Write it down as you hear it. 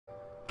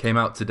came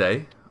out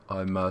today.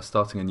 I'm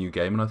starting a new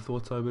game, and I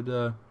thought I would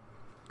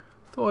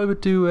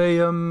do a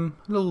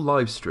little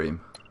live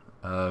stream.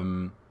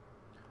 Um,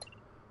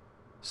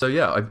 so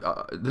yeah,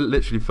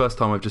 literally first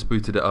time I've just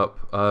booted it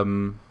up.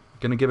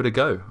 Gonna give it a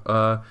go.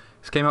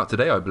 This came out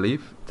today, I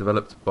believe,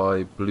 developed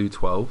by Blue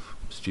 12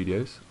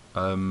 Studios.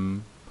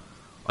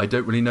 I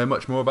don't really know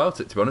much more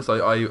about it, to be honest.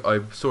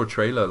 I saw a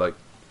trailer like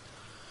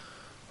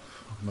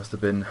must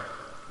have been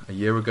a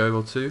year ago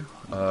or two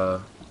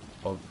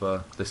of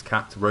this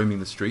cat roaming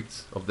the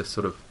streets of this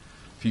sort of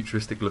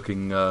futuristic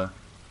looking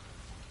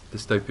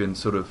dystopian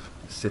sort of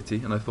city,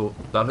 and I thought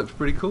that looked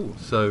pretty cool.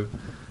 So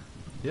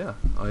yeah,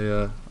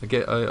 I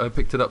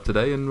picked it up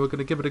today, and we're going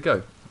to give it a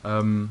go.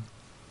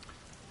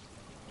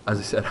 As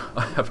I said,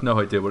 I have no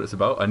idea what it's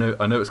about. I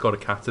know it's got a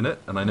cat in it,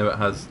 and I know it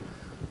has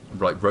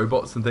like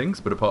robots and things,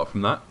 but apart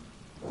from that,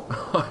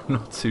 I'm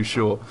not too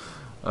sure.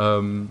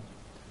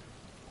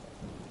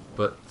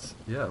 But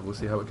yeah, we'll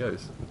see how it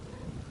goes.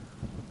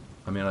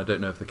 I mean, I don't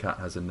know if the cat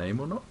has a name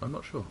or not. I'm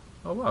not sure.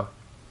 Oh wow.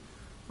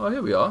 Oh,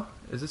 here we are.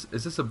 Is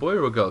this a boy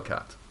or a girl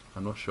cat?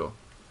 I'm not sure.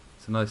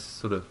 It's a nice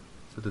sort of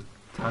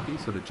tabby,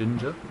 sort of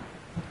ginger,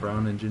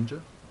 brown and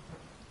ginger.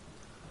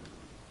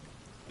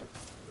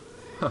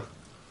 Huh.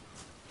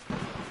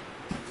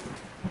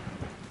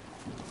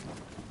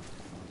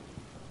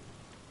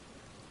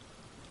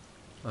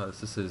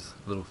 Is this his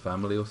little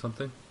family or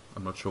something?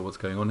 I'm not sure what's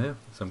going on here.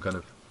 Some kind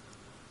of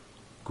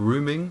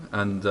grooming,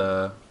 and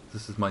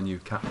this is my new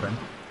cat friend.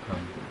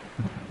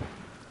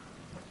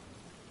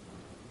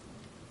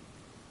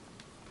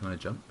 Can I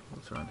jump?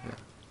 What's around here?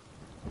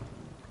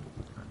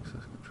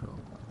 Access control.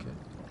 Okay.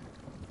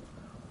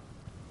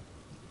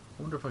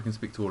 I wonder if I can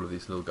speak to all of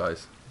these little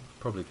guys.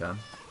 Probably can.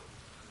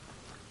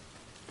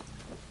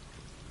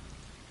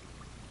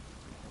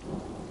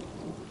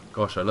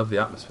 Gosh, I love the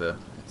atmosphere.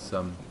 It's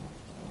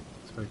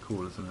very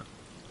cool, isn't it?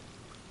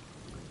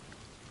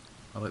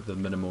 I like the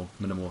minimal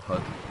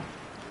HUD.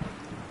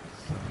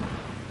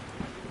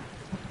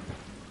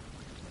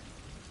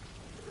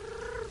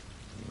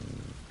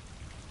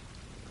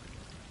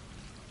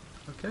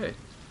 Okay,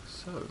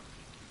 so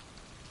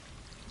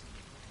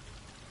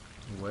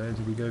where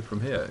do we go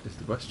from here is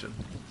the question.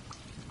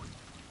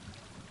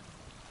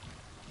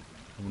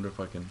 I wonder if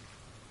I can...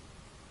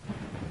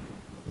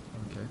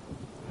 Okay.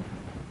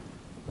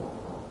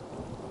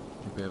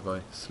 Maybe if I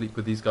sleep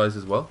with these guys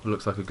as well. It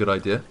looks like a good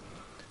idea.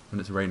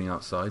 When it's raining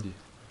outside,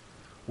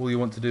 all you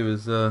want to do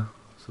is sort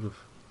of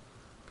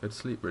go to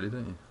sleep, really,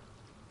 don't you?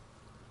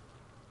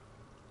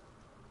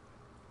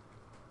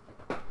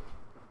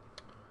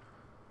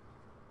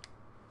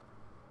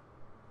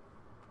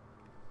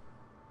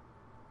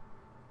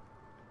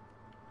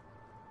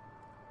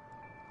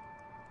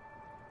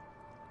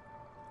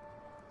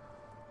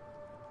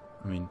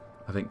 I mean,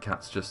 I think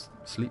cats just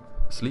sleep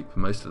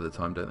most of the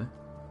time, don't they?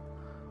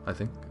 I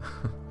think.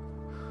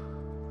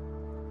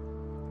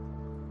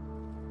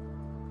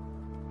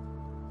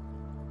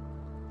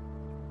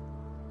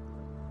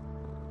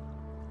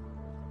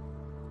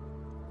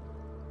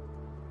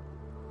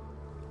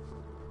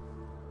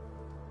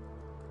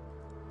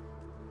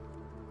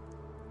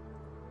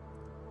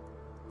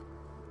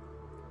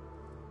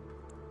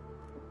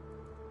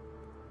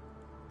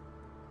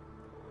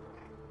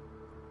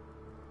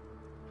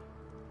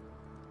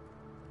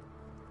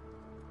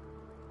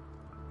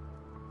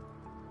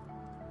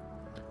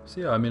 So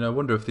yeah, I mean, I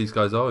wonder if these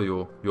guys are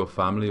your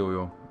family or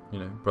your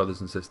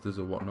brothers and sisters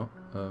or whatnot.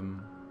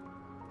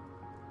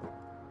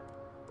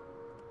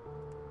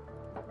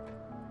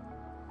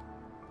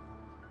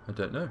 I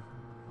don't know.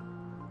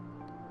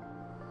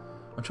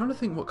 I'm trying to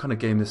think what kind of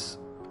game this.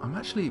 I'm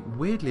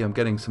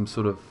getting some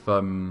sort of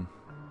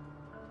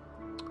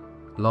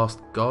Last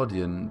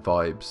Guardian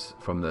vibes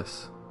from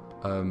this.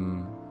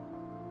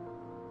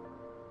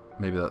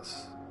 Maybe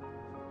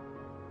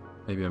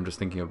I'm just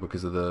thinking of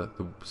because of the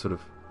sort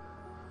of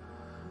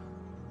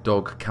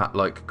dog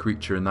cat-like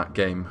creature in that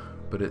game,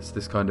 but it's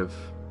this kind of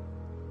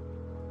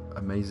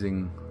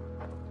amazing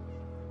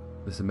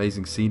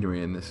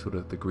scenery, and this sort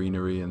of the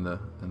greenery and the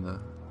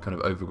kind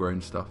of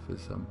overgrown stuff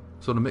is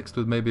sort of mixed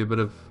with maybe a bit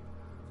of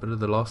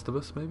The Last of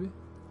Us, maybe.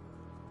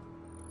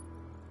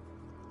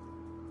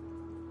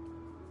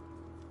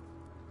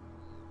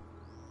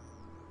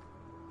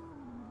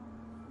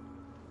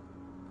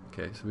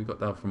 Okay, so we got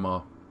down from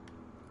our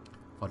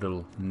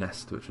little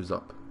nest, which was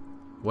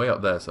way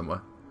up there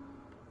somewhere.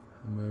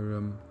 And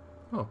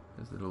we're, oh,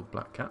 there's the little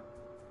black cat.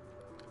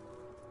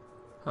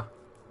 Huh.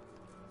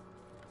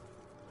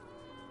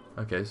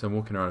 Okay, so I'm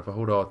walking around. If I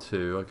hold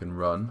R2, I can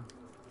run.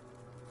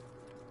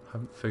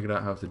 Haven't figured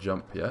out how to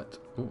jump yet.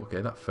 Oh,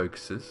 okay, that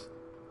focuses.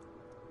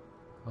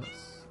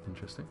 That's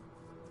interesting.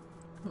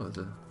 Oh, there's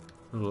a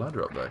little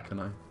ladder up there. Can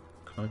I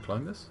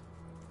climb this?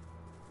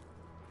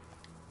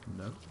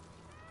 No.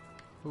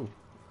 Oh,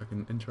 I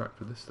can interact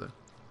with this though.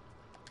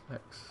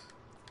 X.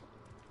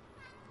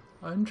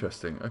 Oh,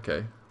 interesting.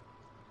 Okay.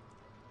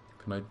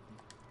 Can I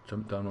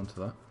jump down onto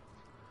that?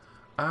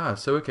 Ah,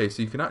 so okay,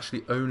 so you can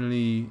actually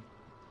only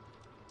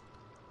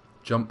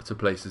jump to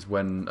places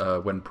when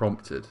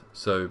prompted.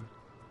 So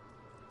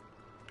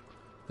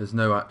there's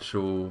no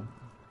actual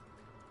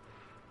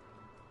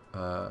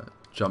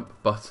jump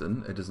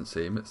button. It doesn't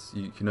seem.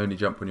 You can only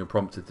jump when you're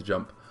prompted to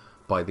jump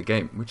by the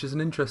game, which is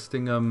an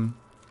interesting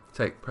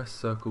take. Press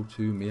circle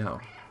to meow.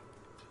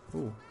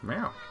 Oh,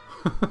 meow.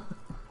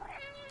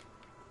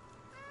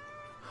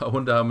 I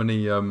wonder how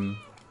many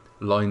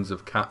lines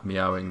of cat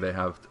meowing they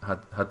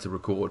had to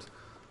record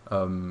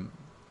for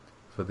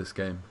this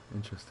game.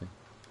 Interesting.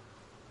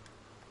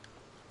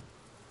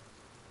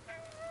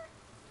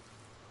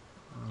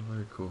 Oh,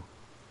 very cool.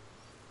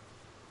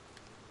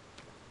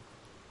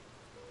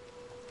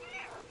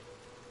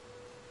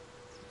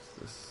 What's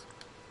this?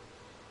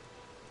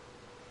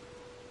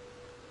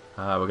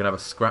 Ah, we're gonna have a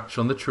scratch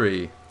on the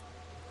tree.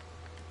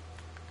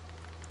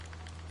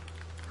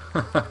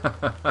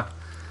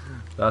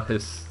 That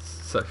is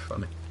so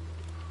funny.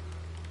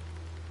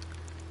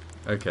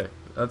 Okay,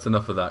 that's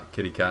enough of that,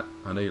 kitty cat.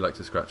 I know you like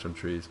to scratch on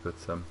trees, but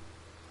I'm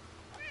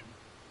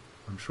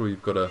sure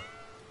you've got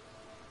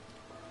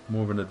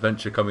more of an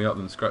adventure coming up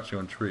than scratching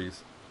on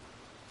trees.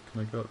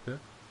 Can I go up here?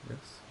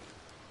 Yes.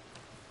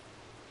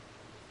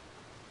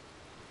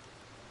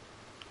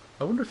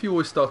 I wonder if you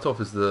always start off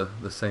as the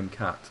same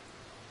cat.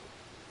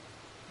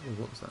 Oh,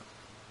 what was that?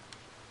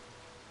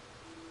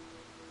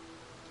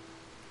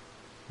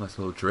 Nice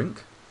little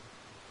drink.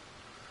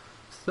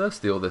 It's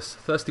thirsty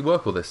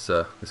work, all this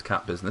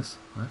cat business,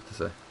 I have to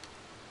say.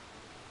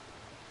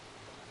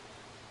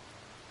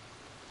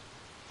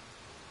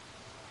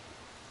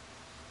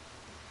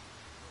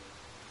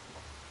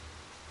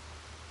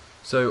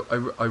 So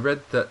I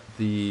read that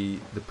the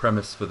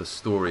premise for the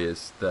story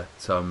is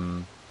that a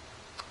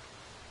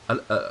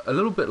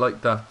little bit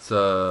like that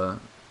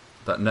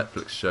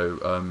Netflix show,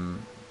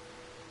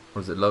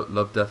 what is it,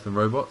 Love, Death and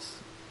Robots,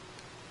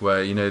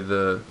 where you know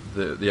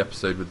the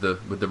episode with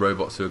the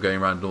robots who are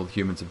going around and all the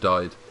humans have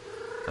died,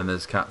 and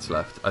there's cats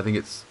left. I think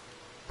it's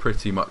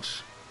pretty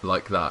much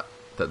like that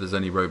there's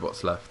only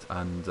robots left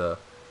and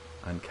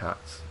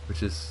cats,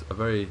 which is a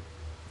very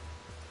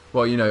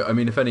well, you know, I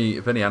mean, if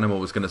any animal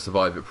was going to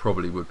survive, it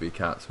probably would be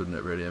cats, wouldn't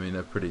it? Really, I mean,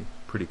 they're pretty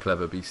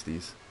clever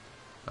beasties.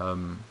 I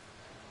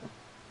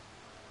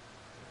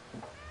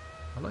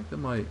like that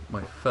my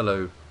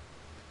fellow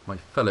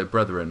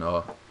brethren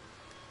are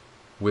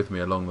with me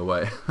along the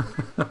way.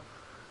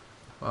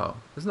 Wow,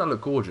 doesn't that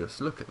look gorgeous?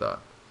 Look at that,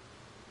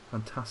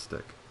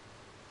 fantastic.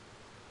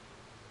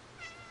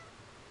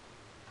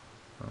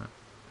 All right.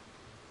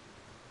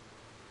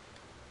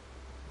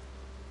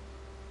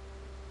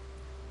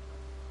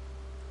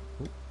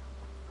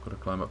 Got to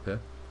climb up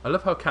here. I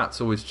love how cats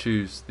always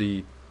choose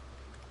the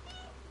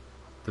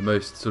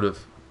most sort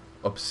of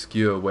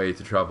obscure way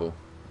to travel.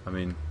 I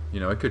mean, you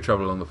know, I could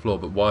travel along the floor,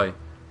 but why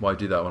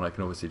do that when I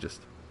can obviously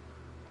just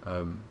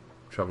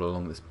travel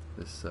along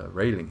this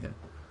railing here?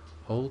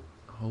 Hold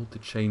to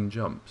chain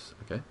jumps.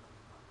 Okay.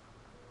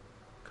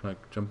 Can I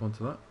jump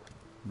onto that?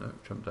 No,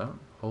 jump down.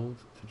 Hold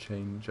to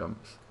chain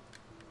jumps.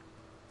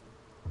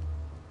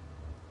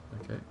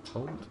 Okay,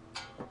 hold.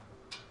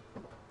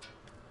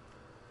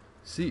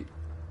 See,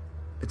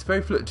 it's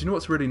very fluid. Do you know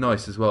what's really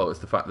nice as well? Is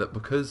the fact that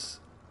because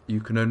you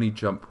can only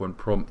jump when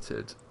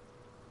prompted,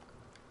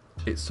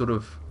 it's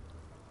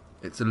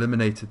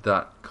eliminated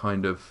that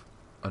kind of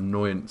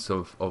annoyance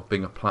of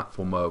being a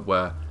platformer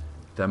where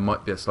there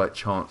might be a slight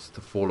chance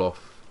to fall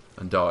off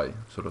and die,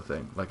 sort of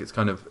thing. Like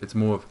it's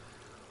more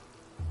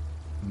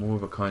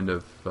of a kind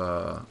of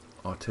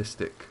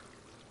artistic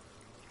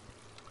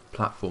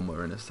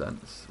platformer in a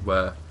sense,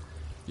 where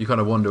you kind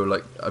of wonder,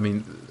 like, I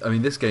mean,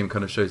 this game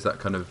kind of shows that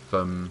kind of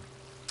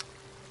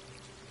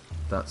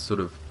that sort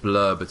of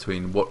blur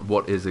between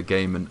what is a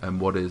game and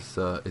what is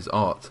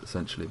art,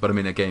 essentially. But I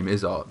mean, a game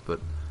is art,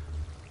 but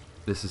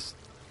this is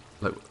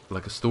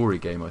like a story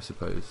game, I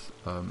suppose,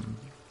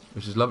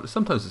 which is lovely.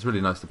 Sometimes it's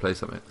really nice to play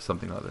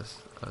something like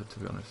this, to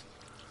be honest.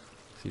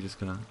 So you're just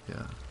gonna,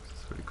 yeah,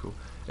 it's really cool.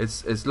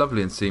 It's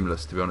lovely and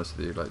seamless, to be honest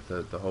with you. Like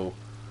the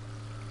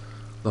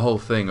whole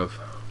thing of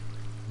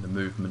the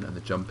movement and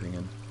the jumping,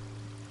 and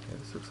yeah,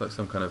 this looks like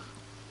some kind of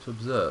to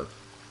observe.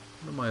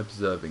 What am I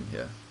observing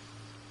here?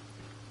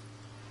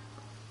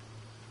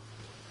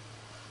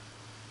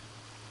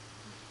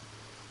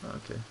 Oh,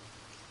 okay.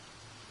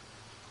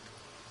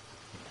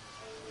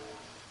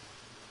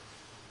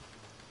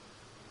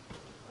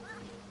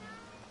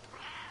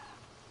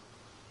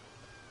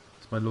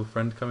 Is my little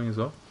friend coming as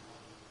well?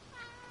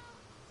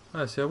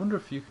 Ah, see, I wonder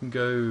if you can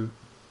go.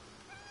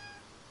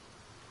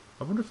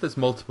 I wonder if there's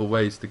multiple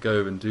ways to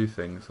go and do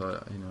things.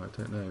 I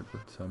don't know,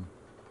 but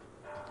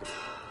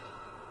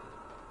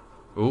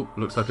oh,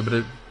 looks like a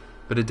bit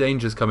of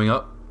danger's coming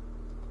up.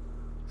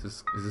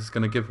 Is this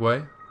going to give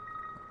way?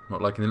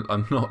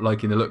 I'm not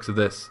liking the looks of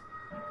this.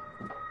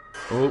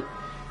 Oh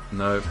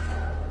no,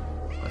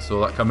 I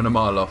saw that coming a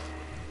mile off.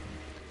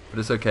 But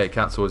it's okay.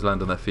 Cats always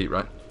land on their feet,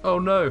 right? Oh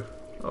no!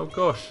 Oh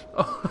gosh!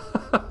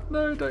 Oh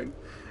no!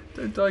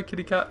 Don't die,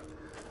 kitty cat.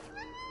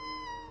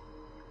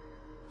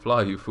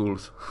 Fly, you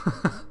fools.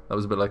 That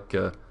was a bit like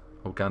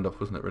old Gandalf,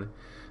 wasn't it, really?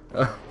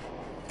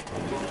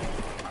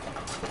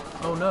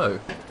 Oh no.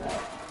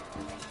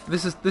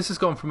 This has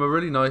gone from a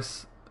really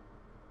nice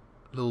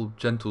little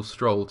gentle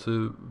stroll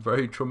to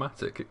very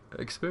traumatic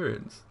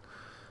experience.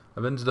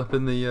 I've ended up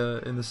in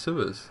the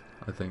sewers,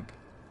 I think.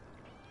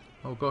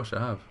 Oh gosh, I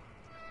have.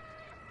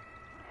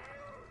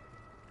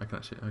 I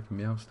can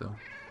meow still.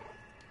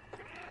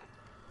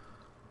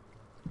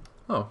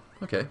 Oh,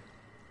 okay.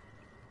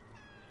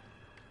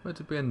 Where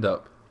did we end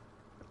up?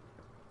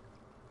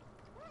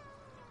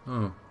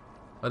 Oh,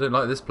 I don't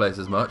like this place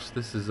as much.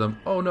 This is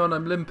oh no, and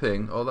I'm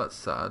limping. Oh, that's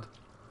sad.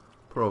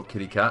 Poor old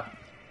kitty cat.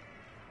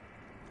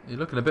 You're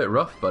looking a bit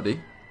rough,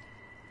 buddy.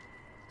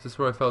 Is this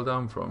where I fell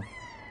down from?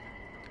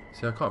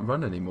 See, I can't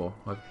run anymore.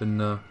 I've been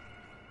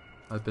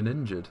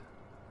injured.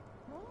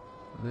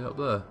 Are they up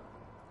there?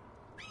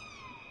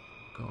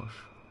 Gosh.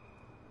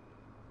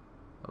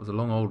 That was a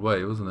long old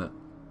way, wasn't it?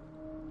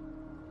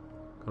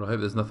 God, I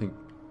hope there's nothing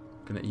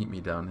gonna eat me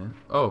down here.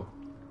 Oh.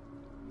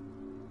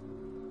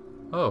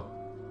 Oh.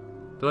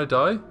 Did I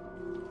die?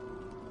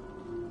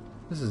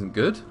 This isn't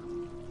good.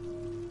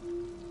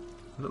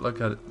 I look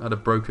like I had a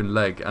broken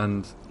leg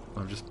and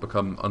I've just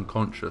become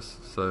unconscious,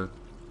 so...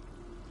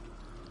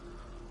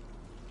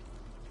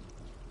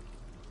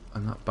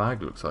 And that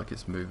bag looks like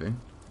it's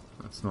moving.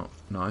 That's not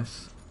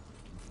nice.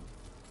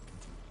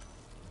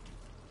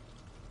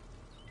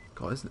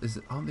 God,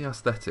 aren't the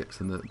aesthetics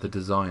and the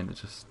design are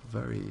just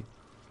very,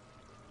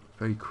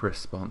 very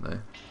crisp, aren't they?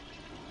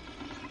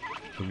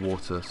 The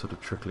water sort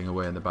of trickling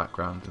away in the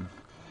background. And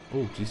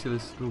oh, do you see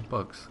those little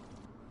bugs?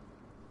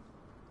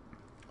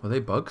 Were they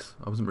bugs?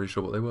 I wasn't really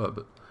sure what they were,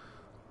 but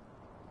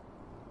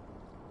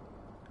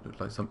it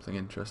looked like something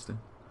interesting.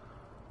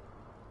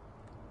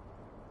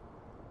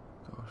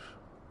 Gosh.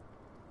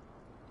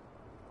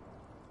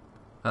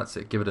 That's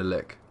it, give it a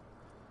lick.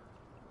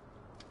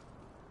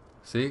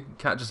 See,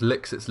 cat just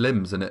licks its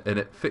limbs and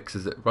it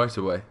fixes it right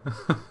away.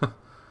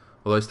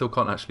 Although I still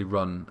can't actually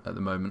run at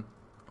the moment.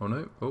 Oh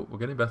no, oh, we're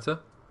getting better.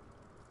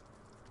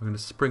 We're going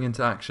to spring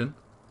into action.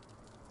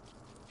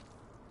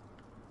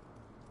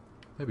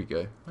 There we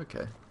go,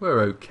 okay. We're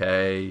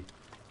okay.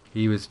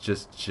 He was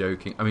just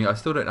joking. I mean, I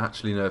still don't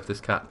actually know if this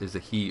cat is a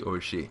he or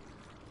a she.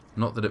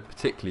 Not that it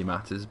particularly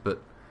matters,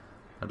 but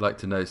I'd like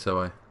to know,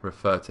 so I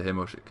refer to him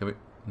or she. Can we...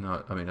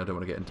 No, I mean, I don't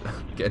want to get into that.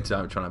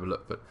 I'm trying to have a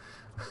look, but...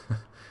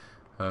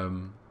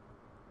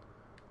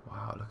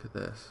 wow, look at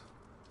this.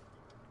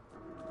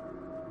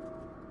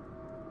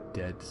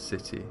 Dead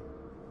city.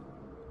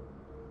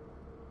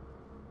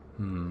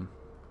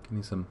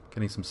 Getting some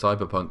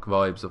cyberpunk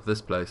vibes of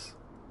this place.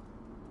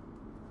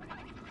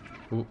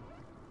 Oh,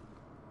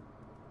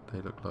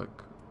 they look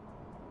like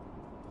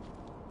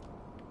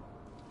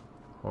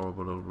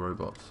horrible little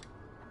robots.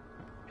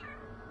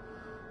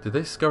 Did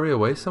they scurry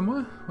away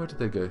somewhere? Where did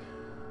they go?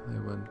 They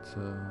went.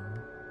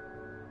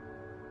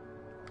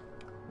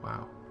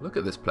 Wow, look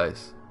at this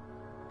place.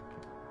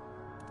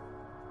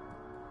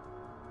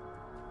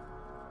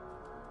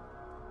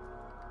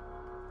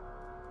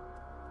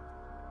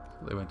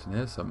 They went in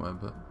here somewhere,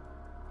 but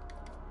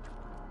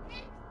I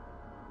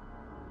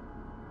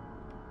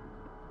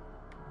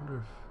wonder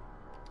if...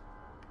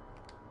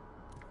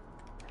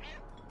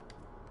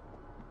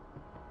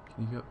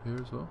 Can you get up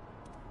here as well?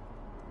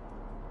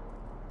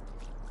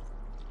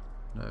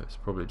 No, it's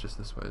probably just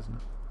this way, isn't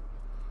it?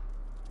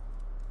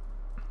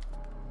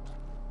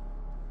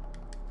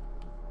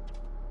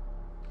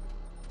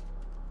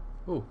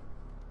 Oh.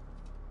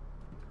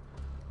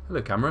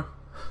 Hello, camera.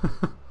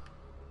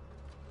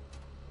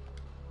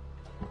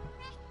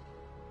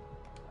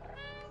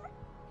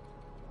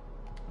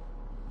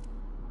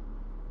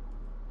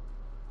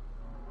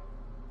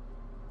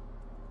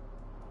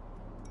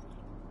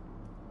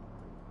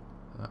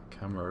 That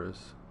camera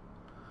is...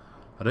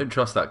 I don't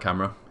trust that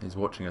camera. He's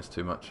watching us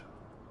too much.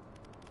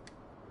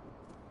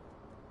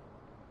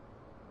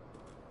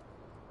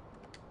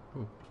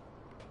 Oh.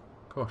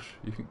 Gosh,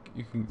 you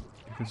can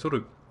sort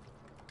of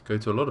go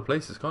to a lot of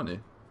places, can't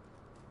you?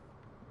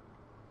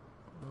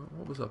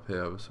 What was up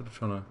here? I was sort of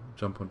trying to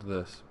jump onto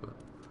this, but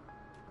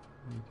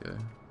there you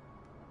go.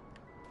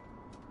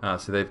 Ah,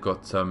 so they've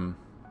got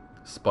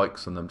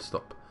spikes on them to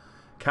stop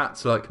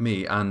cats like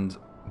me and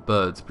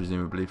birds,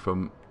 presumably,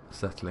 from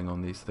settling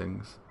on these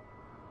things.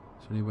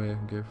 Is there any way I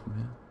can go from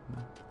here?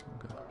 No.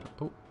 Okay.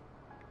 Oh.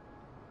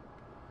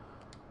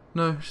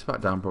 No, just back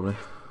down probably.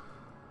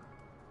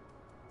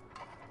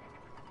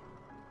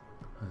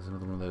 There's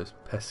another one of those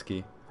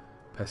pesky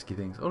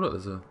things. Oh look,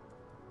 there's a...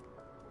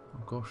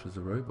 Oh gosh, there's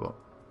a robot.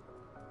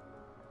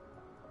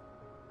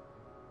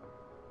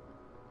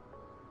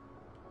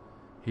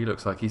 He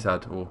looks like he's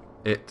had, or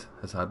it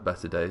has had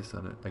better days.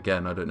 I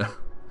don't know.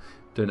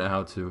 Don't know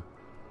how to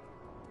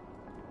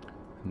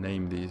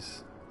name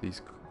these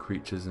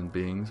creatures and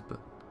beings, but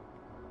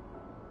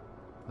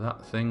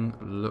that thing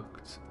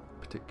looked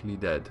particularly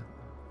dead.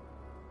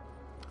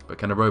 But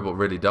can a robot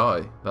really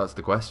die? That's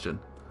the question.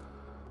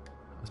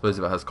 I suppose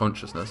if it has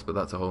consciousness, but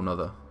that's a whole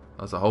nother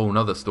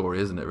story,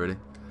 isn't it, really?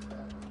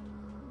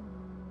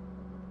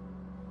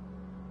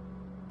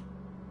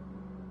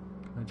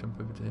 Can I jump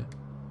over to here?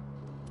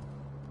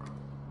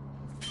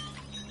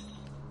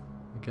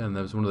 Again,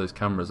 there was one of those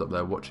cameras up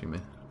there watching me.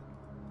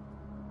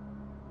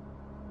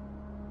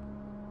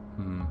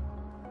 Hmm.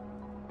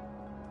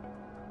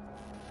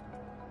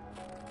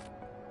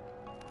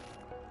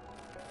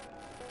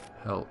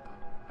 Help.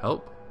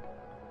 Help?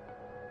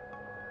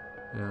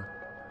 Yeah.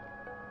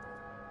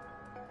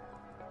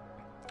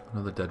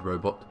 Another dead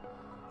robot.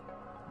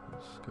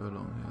 Let's go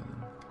along here then.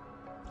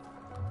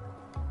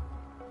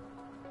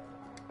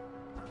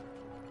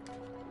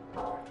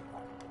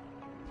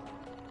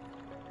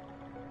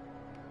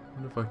 I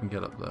wonder if I can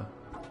get up there.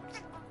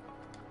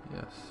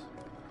 Yes.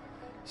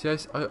 See,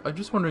 I'm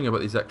just wondering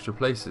about these extra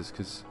places,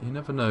 because you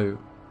never know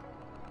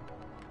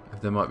if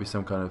there might be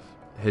some kind of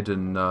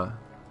hidden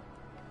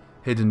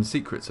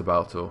secrets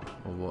about or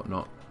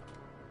whatnot.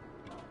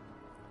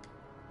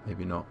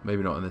 Maybe not.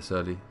 Maybe not in this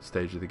early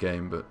stage of the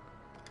game, but...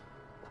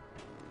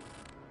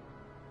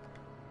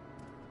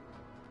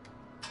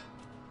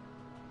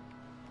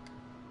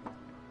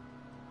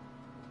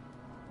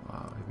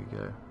 Wow, here we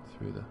go.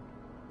 Through the...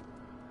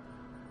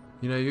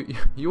 You know,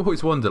 you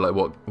always wonder like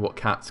what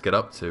cats get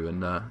up to,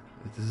 and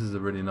this is a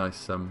really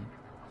nice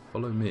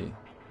follow me.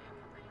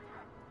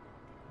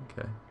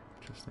 Okay,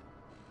 interesting.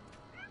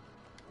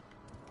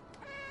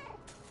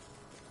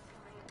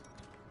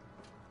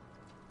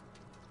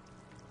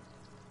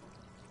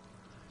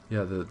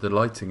 Yeah, the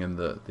lighting and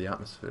the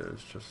atmosphere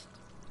is just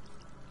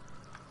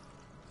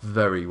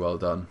very well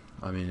done.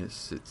 I mean,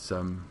 it's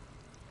you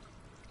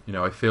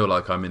know, I feel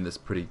like I'm in this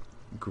pretty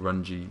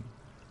grungy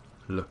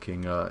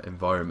looking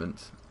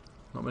environment.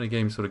 Not many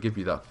games sort of give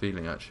you that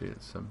feeling, actually.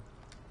 It's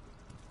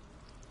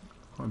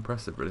quite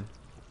impressive, really.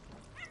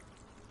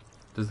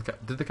 Did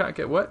the cat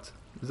get wet?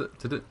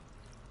 Did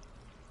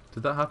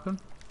that happen?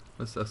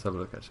 Let's have a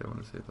look. Actually, I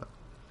want to see if that.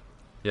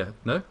 Yeah.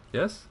 No.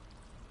 Yes.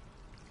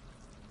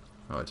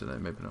 Oh, I don't know.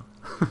 Maybe not.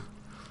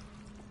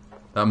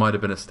 That might have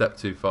been a step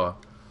too far.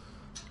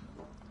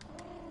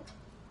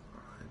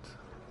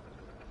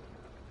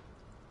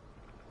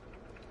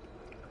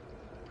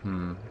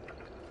 Right.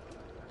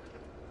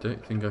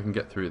 Don't think I can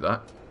get through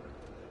that.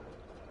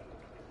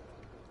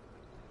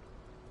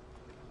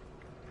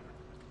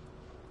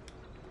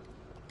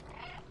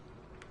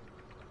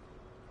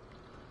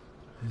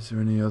 Is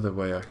there any other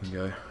way I can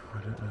go? I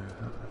don't know.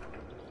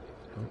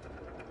 Oh.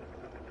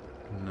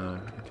 No.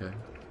 Okay.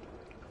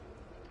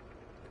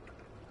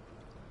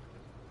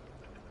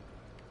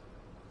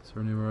 Is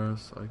there anywhere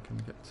else I can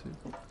get to?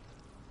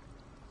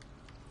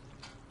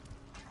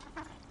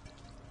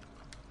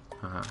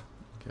 Aha.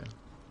 Okay.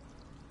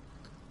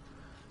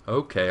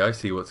 Okay, I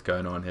see what's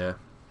going on here.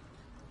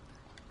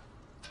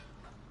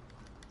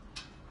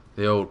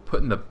 The old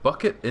putting the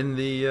bucket in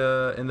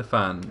the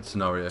fan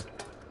scenario.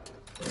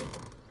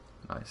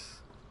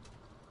 Nice.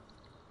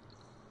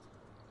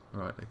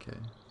 Right, okay.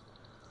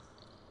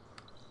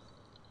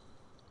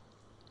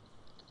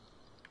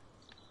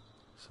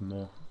 Some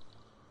more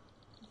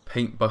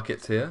paint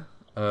buckets here.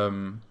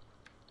 Not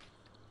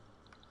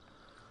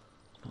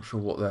sure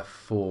what they're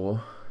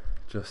for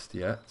just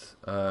yet.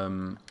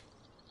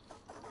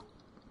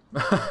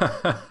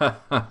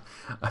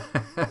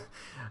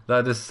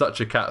 That is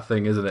such a cat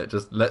thing, isn't it?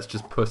 Let's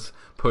just push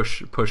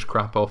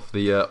crap off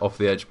the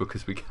edge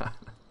because we can.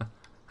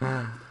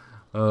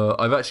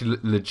 I've actually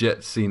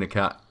legit seen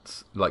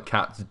cats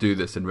do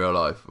this in real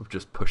life, of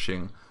just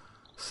pushing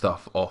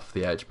stuff off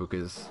the edge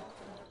because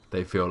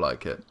they feel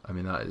like it. I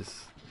mean,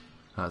 that's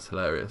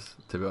hilarious,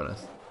 to be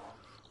honest.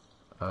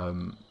 I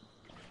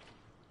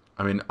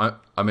mean,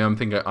 I'm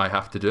thinking I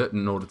have to do it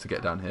in order to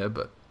get down here,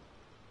 but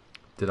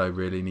did I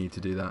really need to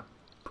do that?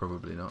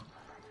 Probably not.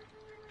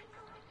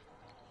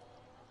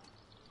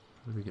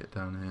 How do we get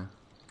down here?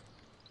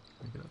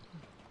 How do we get up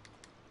there?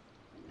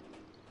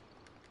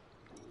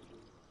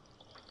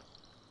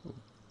 Oh.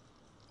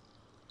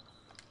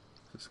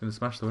 Is this going to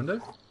smash the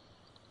window?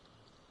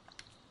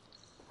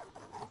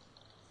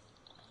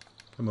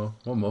 Come on,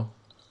 one more.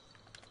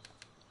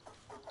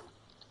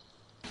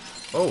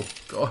 Oh,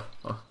 God.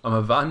 I'm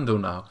a vandal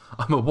now.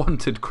 I'm a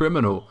wanted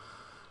criminal.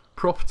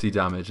 Property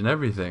damage and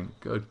everything.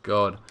 Good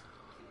God.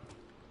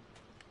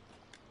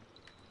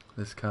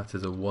 This cat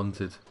is a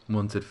wanted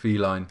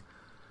feline.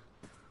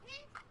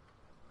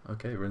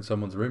 Okay, we're in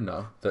someone's room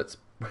now.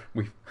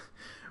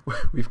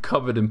 We've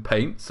covered in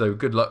paint, so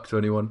good luck to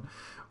anyone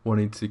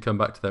wanting to come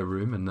back to their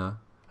room and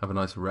have a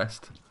nice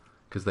rest,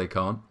 because they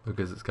can't,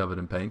 because it's covered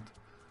in paint.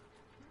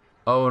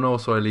 Oh, and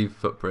also I leave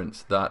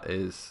footprints.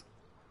 This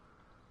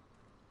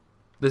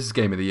is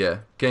game of the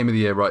year. Game of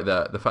the year right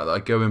there. The fact that I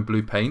go in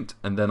blue paint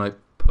and then I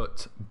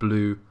put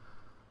blue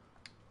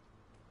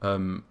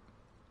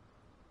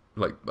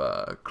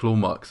claw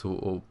marks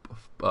or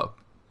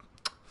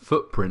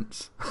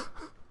footprints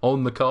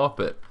on the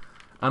carpet,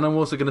 and I'm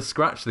also going to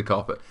scratch the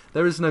carpet.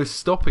 There is no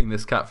stopping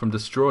this cat from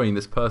destroying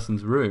this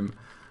person's room.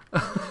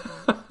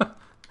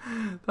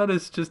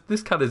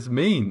 This cat is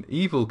mean.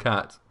 Evil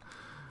cat.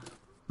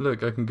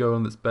 Look, I can go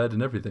on its bed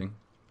and everything.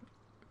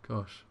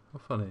 Gosh, how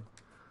funny.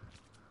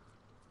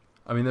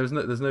 I mean, there's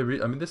no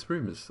I mean, this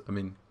room is, I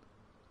mean,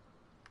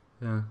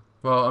 yeah.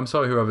 Well, I'm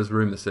sorry whoever's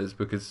room this is,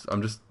 because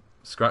I'm just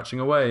scratching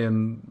away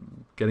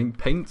and getting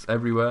paint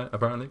everywhere,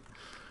 apparently.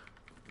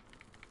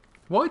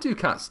 Why do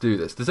cats do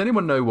this? Does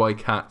anyone know why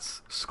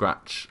cats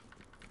scratch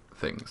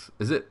things?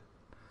 Is it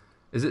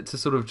to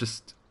sort of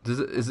just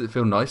does it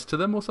feel nice to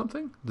them or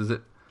something? Does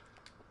it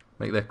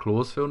make their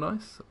claws feel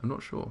nice? I'm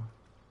not sure.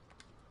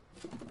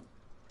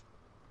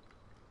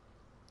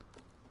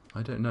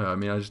 I don't know. I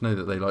mean, I just know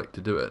that they like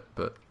to do it,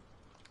 but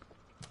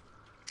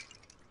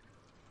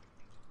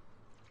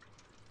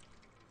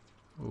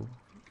oh,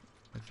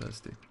 I'm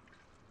thirsty.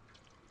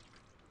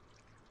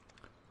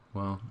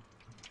 Well,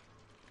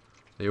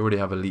 they already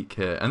have a leak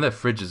here, and their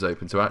fridge is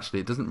open, so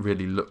actually it doesn't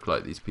really look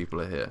like these people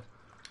are here.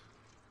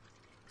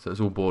 So it's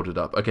all boarded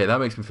up. Okay, that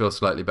makes me feel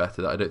slightly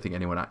better that I don't think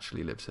anyone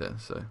actually lives here,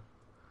 so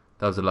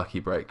that was a lucky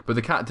break. But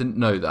the cat didn't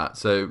know that,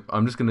 so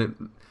I'm just going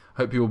to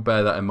hope you all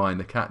bear that in mind.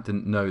 The cat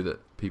didn't know that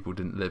people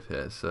didn't live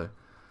here, so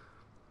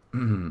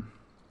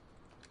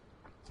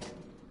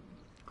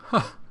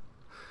huh.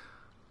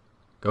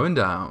 Going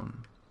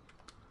down.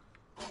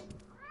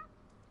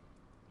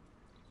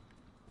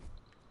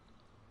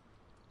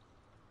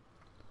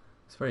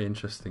 It's very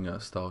interesting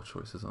style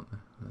choices, aren't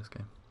there, in this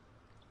game?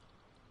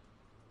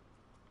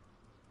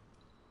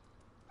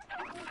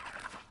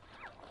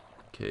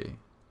 Okay.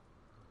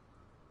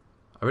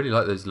 I really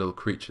like those little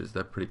creatures.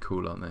 They're pretty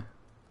cool, aren't they?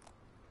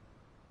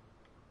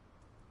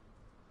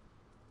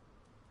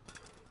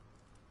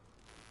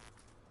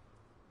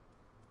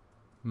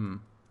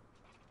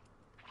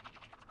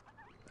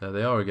 There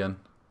they are again.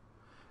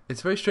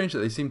 It's very strange that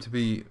they seem to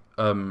be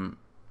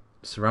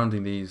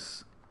surrounding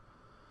these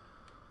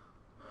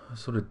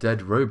sort of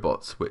dead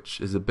robots,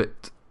 which is a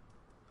bit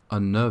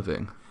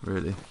unnerving,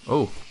 really.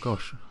 Oh,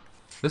 gosh.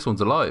 This one's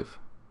alive.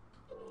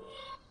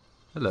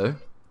 Hello.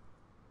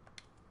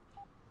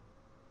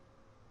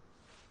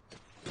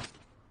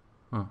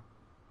 Oh.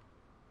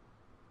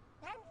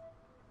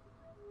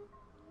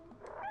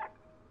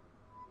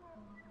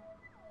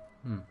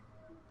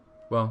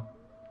 Well,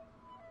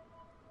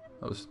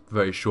 that was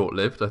very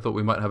short-lived. I thought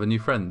we might have a new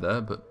friend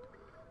there, but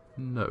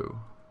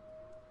no.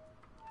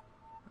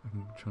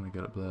 I'm trying to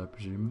get up there,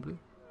 presumably.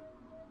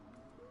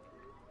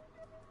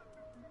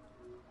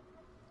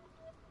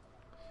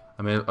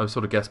 I mean, I've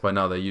sort of guessed by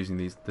now they're using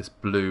this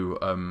blue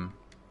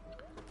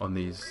on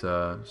these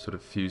sort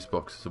of fuse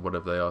boxes or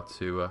whatever they are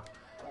to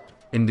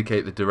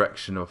indicate the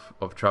direction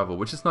of travel,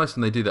 which is nice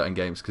when they do that in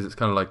games, because it's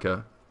kind of like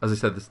as I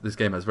said, this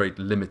game has very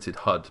limited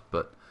HUD,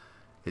 but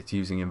it's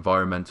using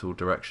environmental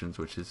directions,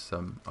 which is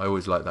I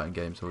always like that in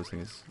games. I always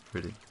think it's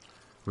really,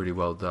 really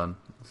well done.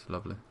 It's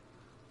lovely.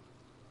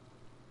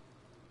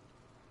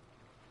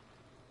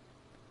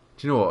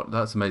 Do you know what?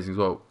 That's amazing as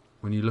well.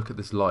 When you look at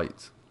this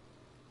light,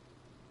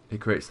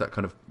 it creates that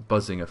kind of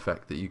buzzing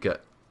effect that you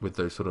get with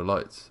those sort of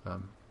lights,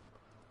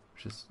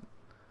 which is,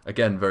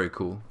 again, very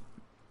cool.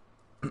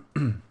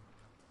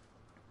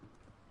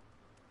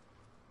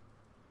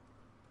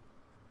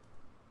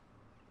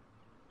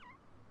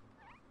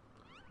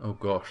 Oh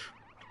gosh.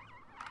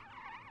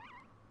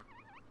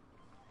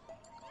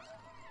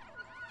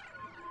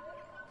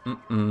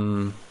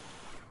 Don't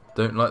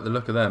like the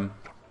look of them.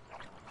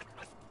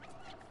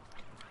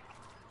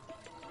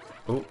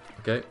 Oh,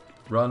 okay.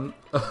 Run.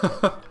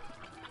 Oh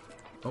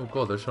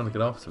god, they're trying to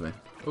get after me.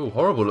 Oh,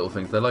 horrible little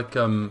things. They're like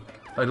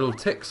little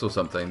ticks or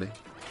something.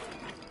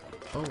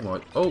 Oh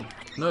my. Oh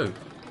no.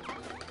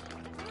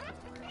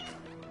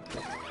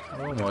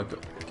 Oh my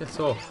god. Get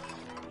off.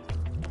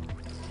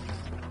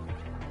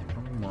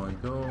 Oh my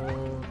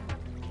god.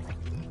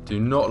 Do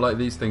not like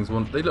these things.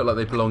 They look like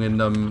they belong in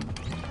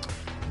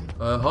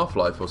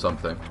Half-Life or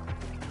something.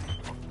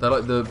 They're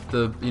like the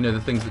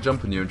the things that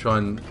jump on you and try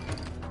and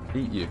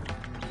eat you.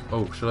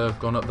 Oh, should I have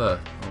gone up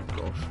there? Oh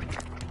gosh.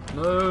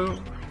 No.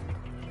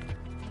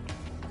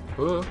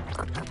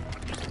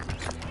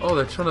 Oh,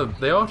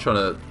 they are trying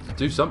to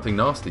do something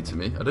nasty to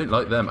me. I don't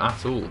like them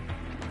at all.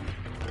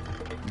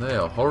 They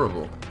are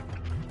horrible.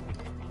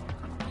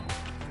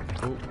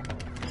 Oh.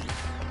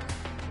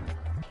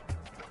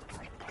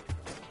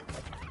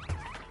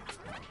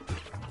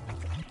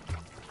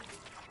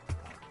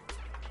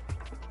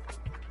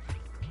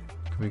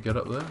 Can we get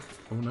up there?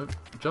 Oh no.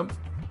 Jump.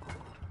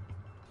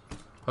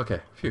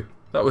 Okay, phew.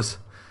 That was...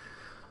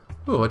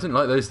 Oh, I didn't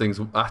like those things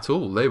at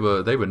all. They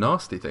were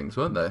nasty things,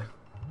 weren't they?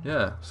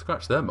 Yeah,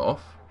 scratch them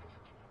off.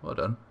 Well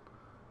done.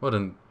 Well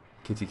done,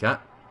 kitty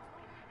cat.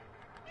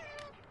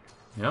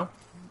 Yeah.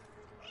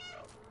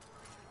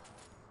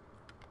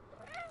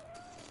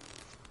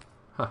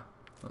 Huh.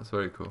 That's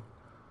very cool.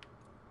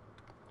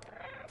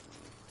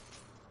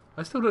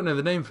 I still don't know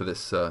the name for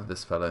this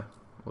this fellow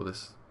or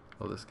this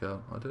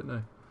girl. I don't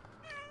know.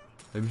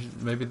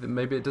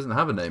 Maybe it doesn't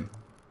have a name.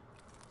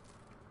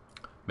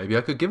 Maybe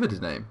I could give it a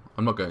name.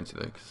 I'm not going to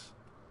though, because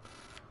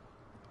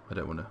I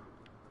don't want to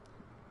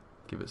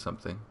give it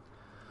something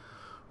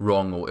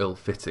wrong or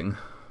ill-fitting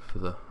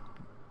for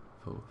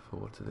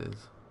what it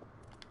is.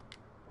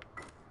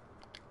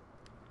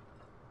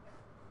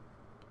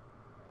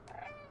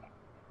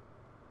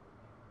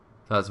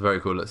 That's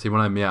very cool. Let's see,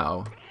 when I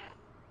meow,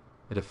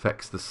 it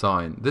affects the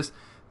sign. This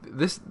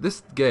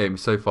game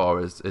so far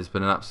has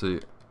been an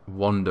absolute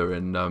wonder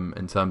in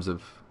terms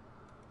of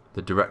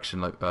the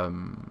direction. Like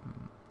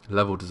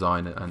level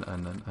design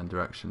and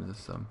direction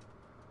is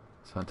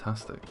it's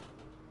fantastic.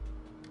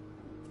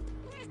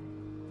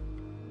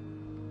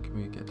 Can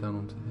we get down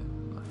onto here?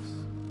 Nice.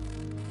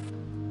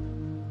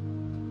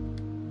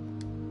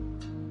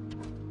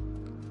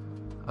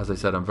 As I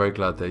said, I'm very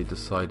glad they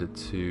decided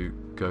to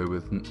go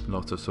with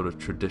not a sort of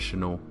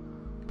traditional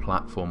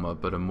platformer,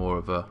 but a more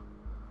of a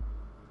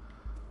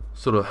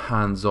sort of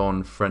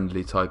hands-on,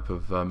 friendly type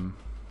of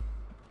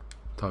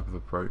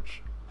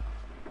approach.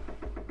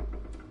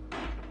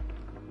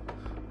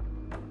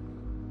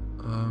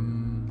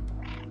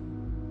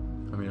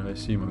 I mean, I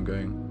assume I'm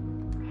going,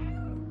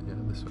 yeah,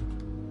 this way.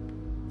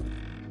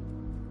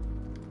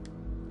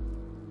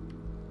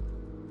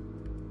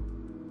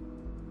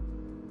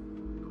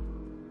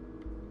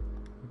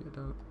 Get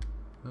down.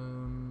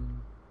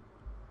 I'm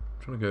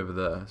trying to go over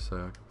there, so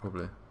I could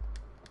probably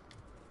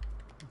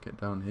get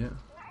down here.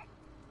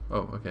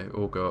 Oh, okay,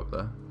 or go up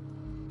there.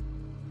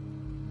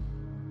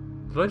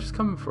 Did I just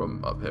come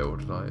from up here, or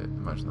did I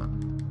imagine that?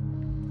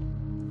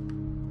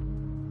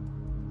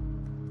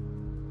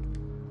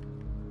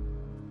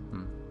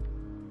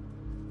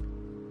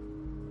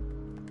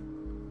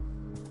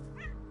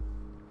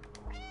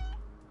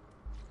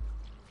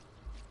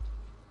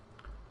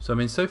 So I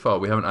mean, so far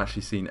we haven't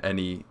actually seen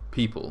any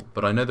people,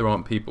 but I know there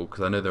aren't people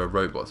because I know there are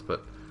robots,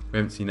 but we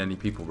haven't seen any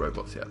people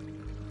robots yet.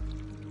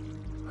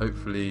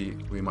 Hopefully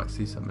we might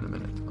see some in a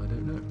minute, I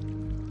don't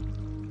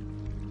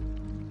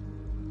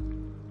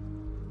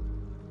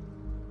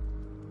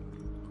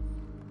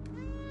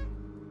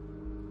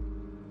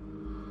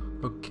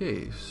know.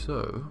 Okay,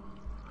 so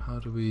how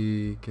do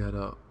we get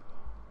up?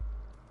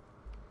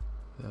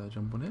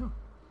 Jump on here.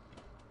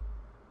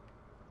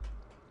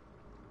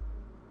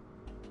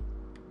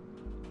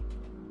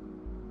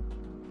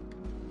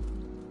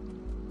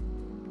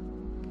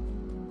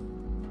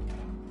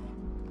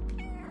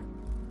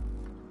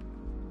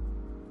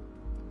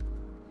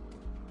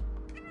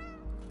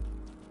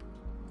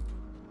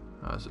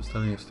 So it's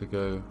telling us to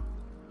go.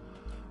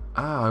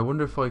 I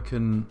wonder if I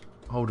can.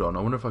 Hold on,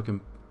 I wonder if I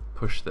can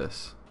push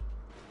this.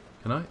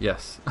 Can I?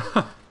 Yes.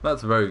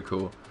 That's very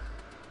cool.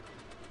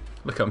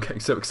 Look, I'm getting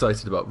so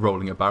excited about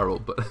rolling a barrel,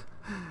 but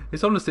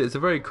it's honestly, it's a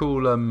very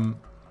cool.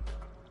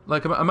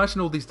 Like,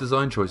 imagine all these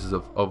design choices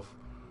of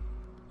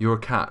you're a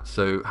cat,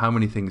 so how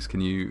many things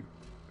can you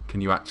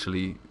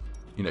actually,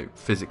 you know,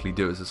 physically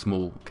do as a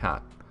small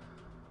cat?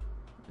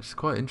 It's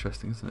quite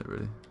interesting, isn't it,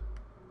 really?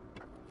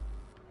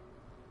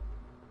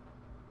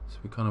 So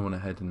we kind of want to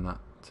head in that,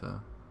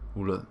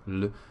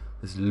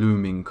 this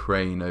looming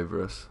crane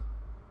over us.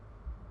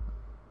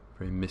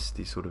 Very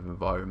misty sort of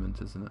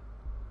environment, isn't it?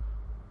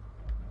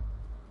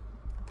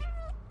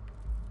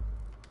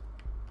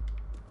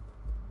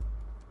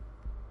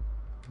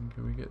 And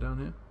can we get down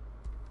here?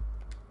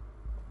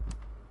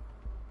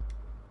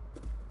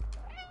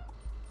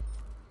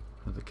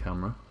 Another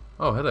camera.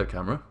 Oh, hello,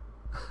 camera.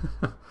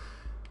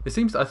 It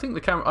seems. I think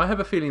the camera. I have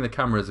a feeling the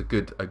camera is a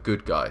good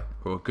guy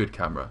or a good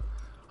camera.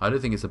 I don't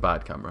think it's a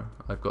bad camera.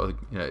 I've got,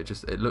 you know,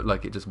 it looked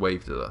like it just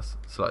waved at us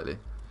slightly.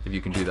 If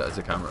you can do that as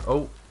a camera.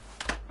 Oh,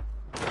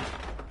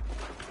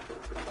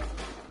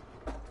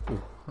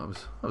 ooh, that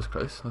was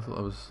close. I thought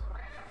that was.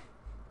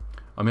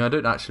 I mean, I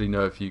don't actually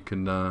know if you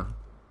can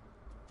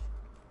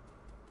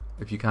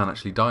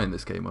actually die in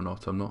this game or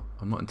not. I'm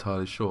not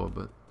entirely sure,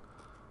 but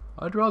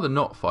I'd rather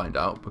not find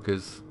out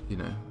because, you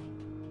know,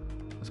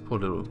 this poor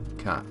little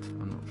cat.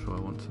 I'm not sure I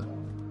want to,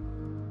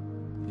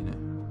 you know,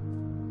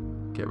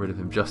 get rid of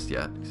him just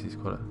yet because he's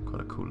quite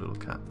a cool little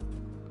cat.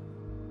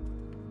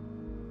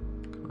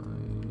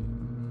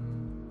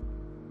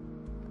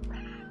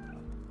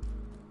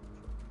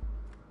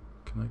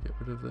 Can I get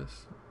rid of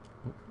this?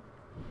 Oh.